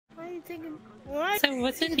you taking? Why? So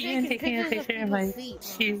what's with you taking a picture of my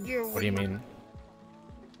shoes? What do you mean?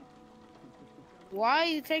 Why are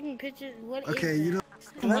you taking pictures? What Okay, is you know. that?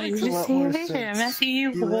 Why you just taking a picture? I'm asking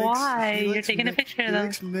you why you're taking a picture of them. He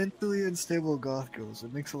likes mentally unstable goth girls.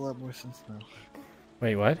 It makes a lot more sense now.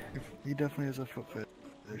 Wait, what? He definitely has a foot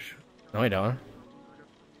fetish. No, I don't.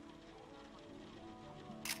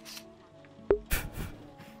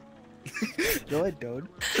 No, I don't.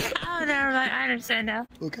 Oh, never mind. I understand now.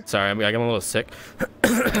 Okay. Sorry, I got a little sick.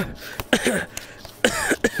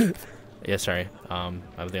 Yeah, sorry. I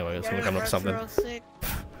think I was gonna come up with something. Sick.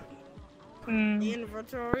 In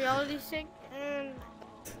virtual reality sick, and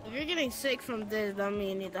if you're getting sick from this, that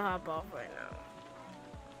means you need to hop off right now.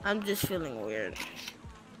 I'm just feeling weird.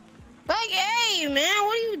 Like, hey man,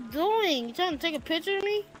 what are you doing? You trying to take a picture of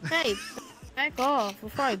me? Hey, back off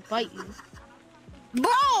before I bite you. Bro,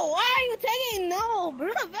 why are you taking? No,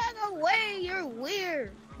 bro, back away. You're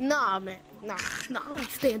weird. Nah, man. Nah, I'm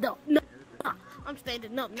stand up. No, nah, I'm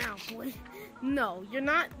standing up now, boy. No, you're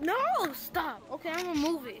not. No, stop. Okay, I'm gonna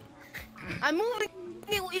move it. I'm moving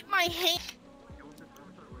it with my hand.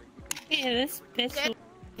 Yeah, this bitch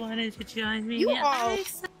wanted to join me. You Yeah, are.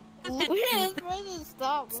 Yes, bro,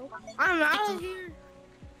 stop, bro. I'm out of here.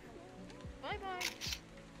 Bye bye.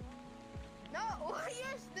 No,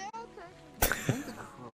 you're still.